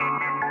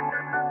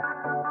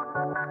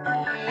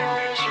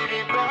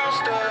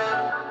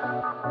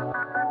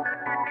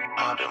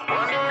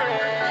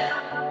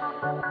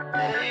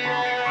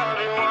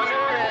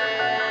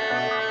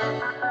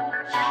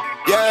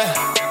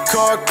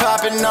York,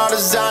 popping all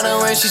designer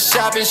when she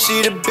shopping.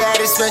 She the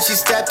baddest when she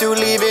step through,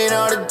 leaving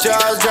all the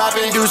jaws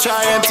dropping. Dudes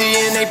try empty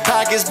in they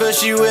pockets, but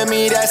she with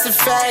me, that's the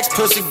facts.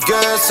 Pussy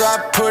good, so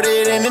I put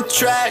it in the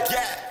track.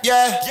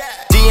 Yeah,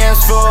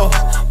 DMs full,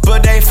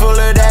 but they full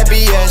of that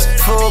BS.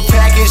 Full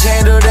package,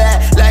 handle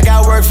that like I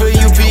work for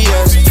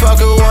UPS.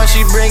 Fuck her once,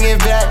 she bring it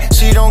back.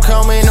 She don't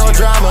come with no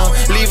drama.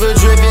 Leave her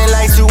dripping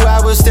like 2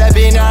 hours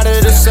stepping out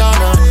of the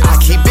sauna. I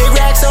keep big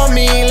racks on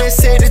me,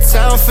 let's hit the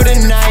town for the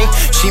night.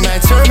 She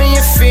might turn me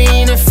a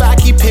fiend if I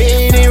keep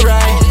hitting it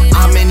right.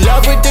 I'm in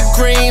love with the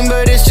green,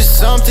 but it's just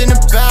something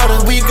about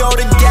her. We go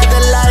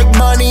together like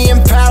money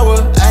and power.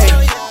 Ay,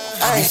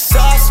 I be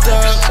sauced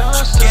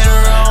up, she get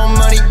her own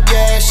money,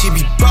 yeah. She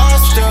be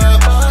bossed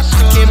up. I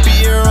can't be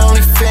her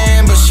only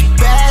fan, but she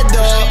bad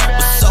though.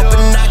 Was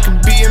hoping I could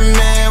be a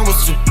man.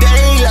 What's your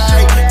day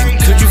like? And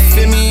could you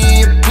fit me in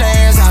your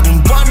plans? I've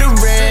been wondering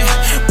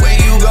where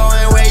you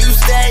going, where you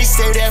stay.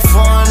 Save that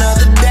for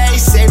another day.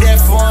 Save that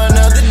for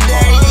another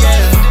day,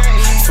 yeah.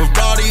 For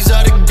all these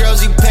other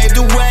girls, you paved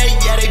the way.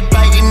 Yeah, they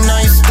biting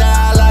on your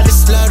style. I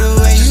just love the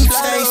way you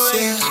taste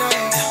it.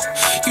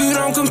 You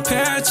don't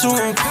compare to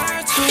them.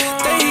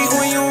 They hate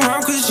when you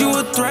around cause you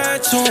a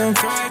threat to them,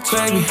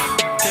 baby.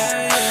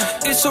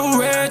 It's so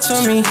rare to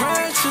me.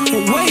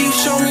 The way you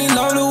show me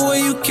love, the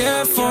way you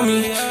care for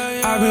me.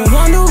 I've been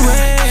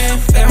wondering,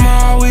 am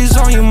I always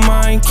on your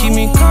mind? Keep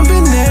me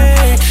company.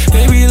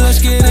 Baby,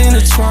 let's get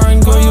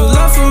intertwined. Girl, you